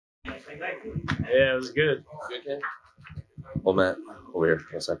Yeah, it was good. Good game. Well, Matt, over here.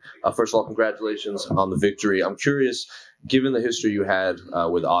 First of all, congratulations on the victory. I'm curious, given the history you had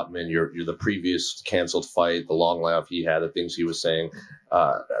with Ottman, you're the previous canceled fight, the long layoff he had, the things he was saying.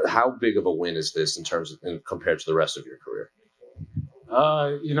 How big of a win is this compared to the rest of your career?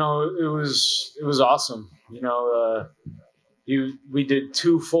 It was awesome. We did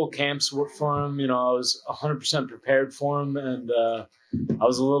 2 full camps for him. I was 100% prepared for him, and I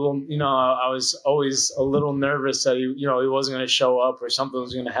was always a little nervous that he wasn't going to show up or something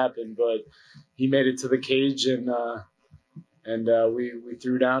was going to happen. But he made it to the cage, and we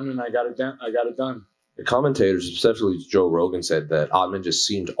threw down, and I got it done. The commentators, especially Joe Rogan, said that Ottman just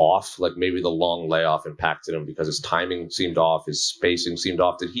seemed off, like maybe the long layoff impacted him because his timing seemed off, his spacing seemed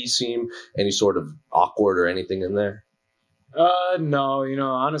off. Did he seem any sort of awkward or anything in there? No,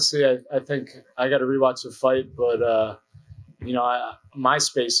 honestly, I think I got to rewatch the fight, but, my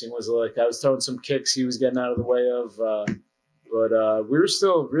spacing was like, I was throwing some kicks he was getting out of the way of, but we were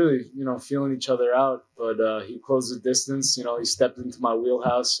still really, feeling each other out, but, he closed the distance, he stepped into my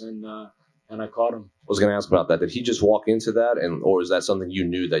wheelhouse and I caught him. I was going to ask about that. Did he just walk into that, or is that something you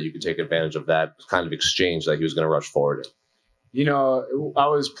knew that you could take advantage of, that kind of exchange that he was going to rush forward in? I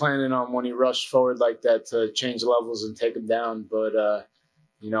was planning on when he rushed forward like that to change levels and take him down. But,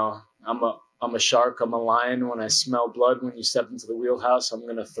 I'm a shark. I'm a lion. When I smell blood, when you step into the wheelhouse, I'm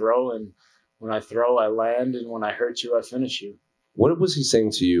going to throw. And when I throw, I land. And when I hurt you, I finish you. What was he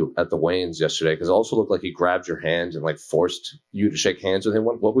saying to you at the weigh-ins yesterday? Because it also looked like he grabbed your hand and forced you to shake hands with him.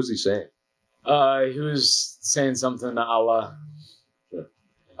 What was he saying? He was saying something a la.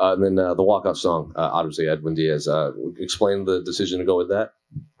 And then the walkout song, obviously Edwin Diaz. Explain the decision to go with that.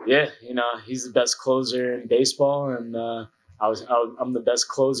 Yeah, he's the best closer in baseball, and I'm the best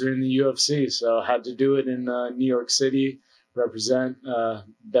closer in the UFC, so I had to do it in New York City. Represent.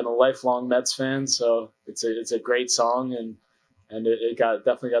 Been a lifelong Mets fan, so it's a great song, and it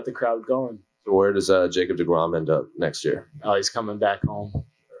definitely got the crowd going. So where does Jacob deGrom end up next year? Oh, he's coming back home.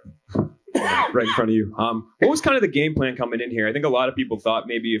 Right in front of you. What was kind of the game plan coming in here? I think a lot of people thought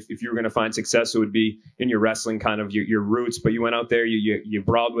maybe if you were going to find success, it would be in your wrestling, kind of your roots. But you went out there, you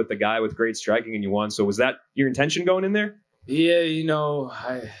brawled with the guy with great striking, and you won. So was that your intention going in there? Yeah, the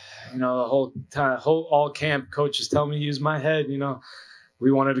whole time, all camp coaches tell me to use my head.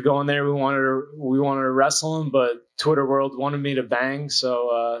 We wanted to go in there, we wanted to wrestle him, but Twitter world wanted me to bang, so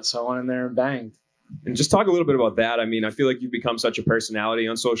I went in there and banged. And just talk a little bit about that. I mean, I feel like you've become such a personality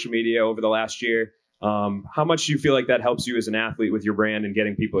on social media over the last year. How much do you feel like that helps you as an athlete with your brand and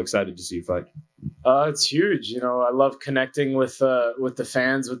getting people excited to see you fight? It's huge. I love connecting with the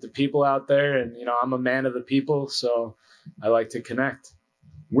fans, with the people out there. And, I'm a man of the people, so I like to connect.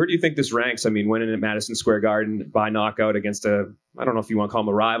 Where do you think this ranks? I mean, winning at Madison Square Garden by knockout against I don't know if you want to call him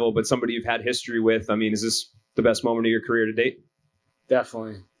a rival, but somebody you've had history with. I mean, is this the best moment of your career to date?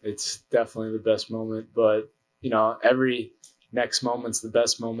 Definitely. It's definitely the best moment. But, every next moment's the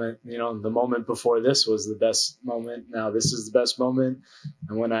best moment. The moment before this was the best moment. Now this is the best moment.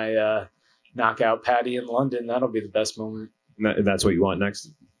 And when I knock out Paddy in London, that'll be the best moment. And that's what you want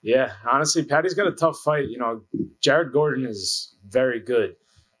next? Yeah. Honestly, Paddy's got a tough fight. Jared Gordon is very good.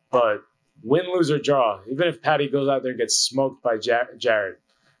 But win, lose, or draw, even if Paddy goes out there and gets smoked by Jared,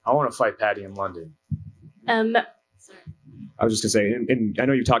 I want to fight Paddy in London. I was just going to say, and I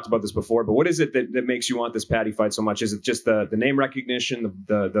know you've talked about this before, but what is it that makes you want this Paddy fight so much? Is it just the name recognition,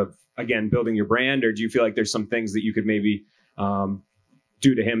 the again, building your brand, or do you feel like there's some things that you could maybe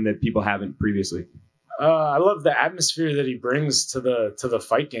do to him that people haven't previously? I love the atmosphere that he brings to the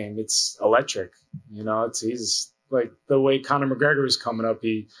fight game. It's electric. He's like the way Conor McGregor is coming up.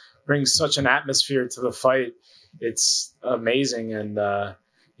 He brings such an atmosphere to the fight. It's amazing, and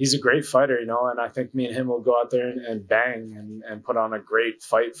he's a great fighter, and I think me and him will go out there and bang and put on a great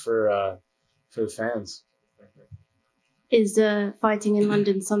fight for the fans. Is fighting in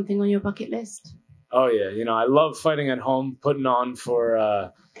London something on your bucket list? Oh yeah, I love fighting at home, putting on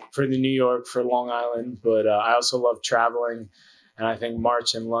for the New York, for Long Island, but I also love traveling, and I think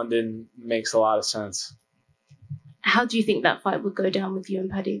March in London makes a lot of sense. How do you think that fight would go down with you and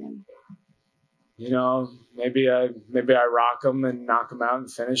Paddy then? Maybe I rock him and knock him out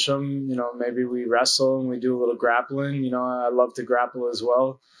and finish him. Maybe we wrestle and we do a little grappling. I love to grapple as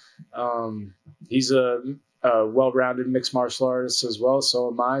well. He's a well-rounded mixed martial artist as well. So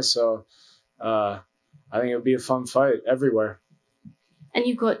am I. So I think it would be a fun fight everywhere. And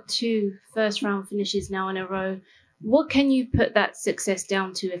you've got 2 first-round finishes now in a row. What can you put that success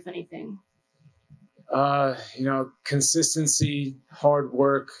down to, if anything? Consistency, hard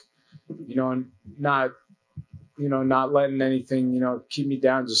work, not not letting anything, keep me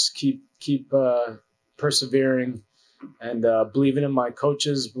down. Just keep persevering and believing in my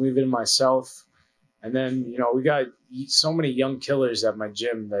coaches, believing in myself. And then, we got so many young killers at my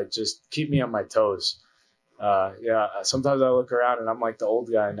gym that just keep me on my toes. Sometimes I look around and I'm like the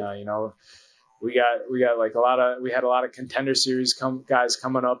old guy now, We got like we had a lot of contender series guys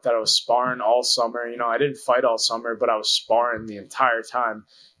coming up that I was sparring all summer. I didn't fight all summer, but I was sparring the entire time,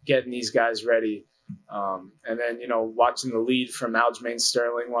 getting these guys ready. And then, watching the lead from Aljamain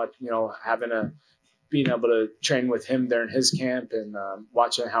Sterling, being able to train with him during his camp and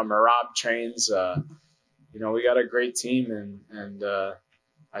watching how Merab trains. We got a great team, and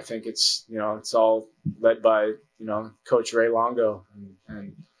I think it's all led by Coach Ray Longo,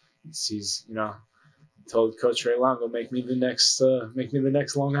 and he's told Coach Ray Longo, make me the next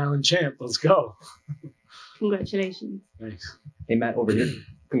Long Island champ. Let's go. Congratulations. Thanks. Hey Matt, over here.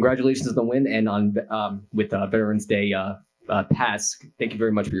 Congratulations on the win and on with Veterans Day pass. Thank you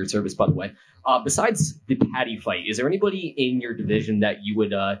very much for your service, by the way. Besides the Paddy fight, is there anybody in your division that you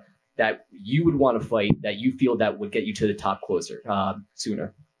would want to fight that you feel that would get you to the top closer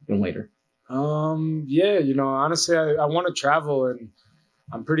sooner than later? Honestly, I want to travel, and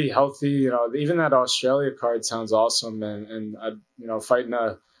I'm pretty healthy. Even that Australia card sounds awesome, and I fighting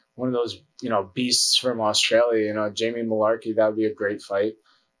one of those beasts from Australia. Jamie Malarkey, that would be a great fight.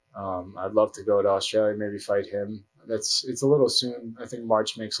 I'd love to go to Australia, maybe fight him. It's a little soon. I think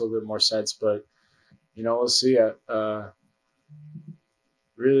March makes a little bit more sense, but we'll see.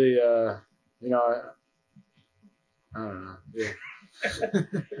 Really, I don't know. Yeah.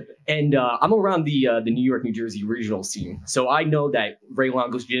 And I'm around the New York, New Jersey regional scene, so I know that Ray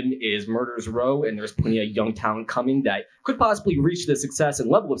Longo's gym is Murder's Row, and there's plenty of young talent coming that could possibly reach the success and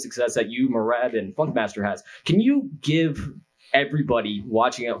level of success that you, Merab, and Funkmaster has. Can you give everybody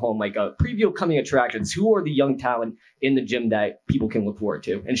watching at home like a preview of coming attractions? Who are the young talent in the gym that people can look forward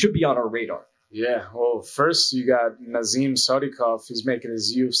to and should be on our radar? Yeah, well, first you got Nazim Sodikov. He's making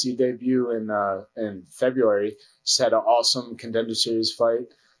his UFC debut in February. Just had an awesome Contender Series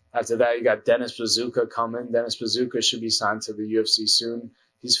fight. After that, you got Dennis Bazooka coming. Dennis Bazooka should be signed to the UFC soon.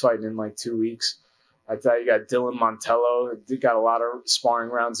 He's fighting in like 2 weeks. After that, you got Dylan Montello. They got a lot of sparring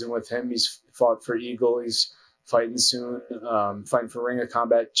rounds in with him. He's fought for Eagle. He's fighting soon. Fighting for Ring of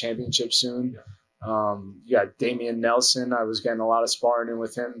Combat Championship soon. You got Damian Nelson. I was getting a lot of sparring in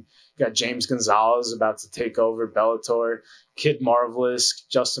with him. You got James Gonzalez about to take over Bellator. Kid Marvelous,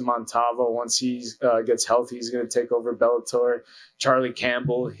 Justin Montavo. Once he gets healthy, he's going to take over Bellator. Charlie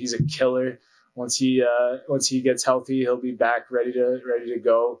Campbell, he's a killer. Once he gets healthy, he'll be back ready to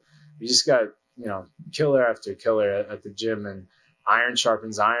go. We just got killer after killer at the gym, and iron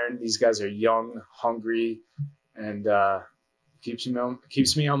sharpens iron. These guys are young, hungry, and keeps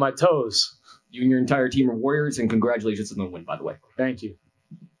me on my toes. You and your entire team are warriors, and congratulations on the win, by the way. Thank you.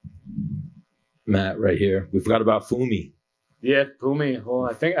 Matt, right here. We forgot about Fumi. Yeah, Pumi. Well,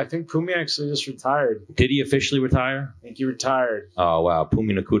 I think Pumi actually just retired. Did he officially retire? I think he retired. Oh, wow.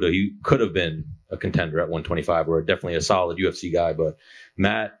 Pumi Nakuda, he could have been a contender at 125 or definitely a solid UFC guy. But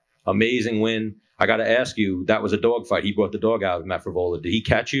Matt, amazing win. I got to ask you, that was a dog fight. He brought the dog out of Matt Frevola. Did he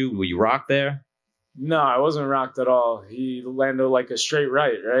catch you? Were you rocked there? No, I wasn't rocked at all. He landed like a straight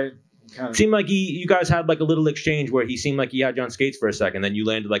right? Seemed like you guys had like a little exchange where he seemed like he had you on skates for a second. Then you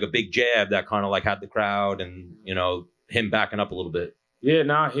landed like a big jab that kind of like had the crowd and, him backing up a little bit. Yeah,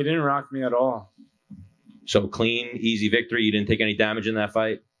 no, he didn't rock me at all. So clean, easy victory. You didn't take any damage in that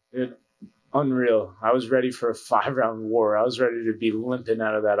fight? Unreal. I was ready for a 5-round war. I was ready to be limping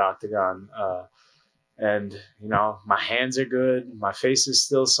out of that octagon. And, my hands are good. My face is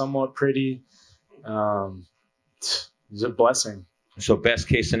still somewhat pretty. It was a blessing. So best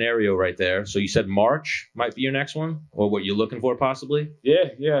case scenario right there. So you said March might be your next one, or what you're looking for possibly?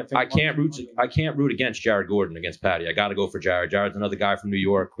 Yeah. I can't root against Jared Gordon against Paddy. I got to go for Jared. Jared's another guy from New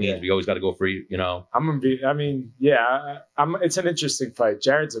York, Queens. Yeah. We always got to go for I'm gonna be. It's an interesting fight.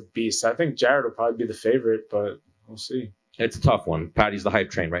 Jared's a beast. I think Jared will probably be the favorite, but we'll see. It's a tough one. Paddy's the hype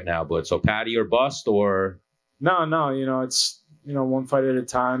train right now, but so Paddy or bust or? No. It's one fight at a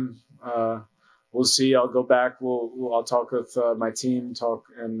time. We'll see. I'll go back. I'll talk with my team.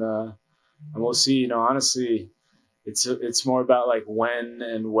 And we'll see. Honestly, it's more about like when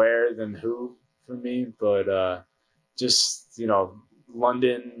and where than who for me. But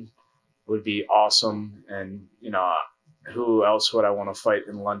London would be awesome. And who else would I want to fight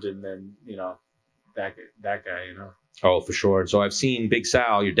in London than that guy? Oh, for sure. So I've seen Big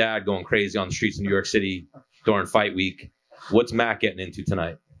Sal, your dad, going crazy on the streets of New York City during fight week. What's Matt getting into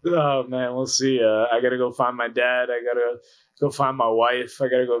tonight? Oh man, we'll see. I gotta go find my dad. I gotta go find my wife. I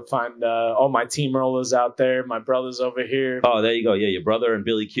gotta go find all my team rollers out there. My brother's over here. Oh, there you go. Yeah, your brother and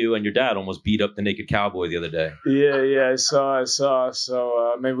Billy Q and your dad almost beat up the Naked Cowboy the other day. Yeah, I saw.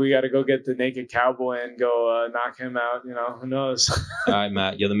 So maybe we gotta go get the Naked Cowboy and go knock him out. You know, who knows? All right,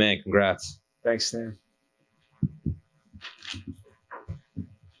 Matt, you're the man. Congrats. Thanks, Stan.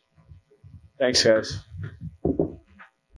 Thanks, guys.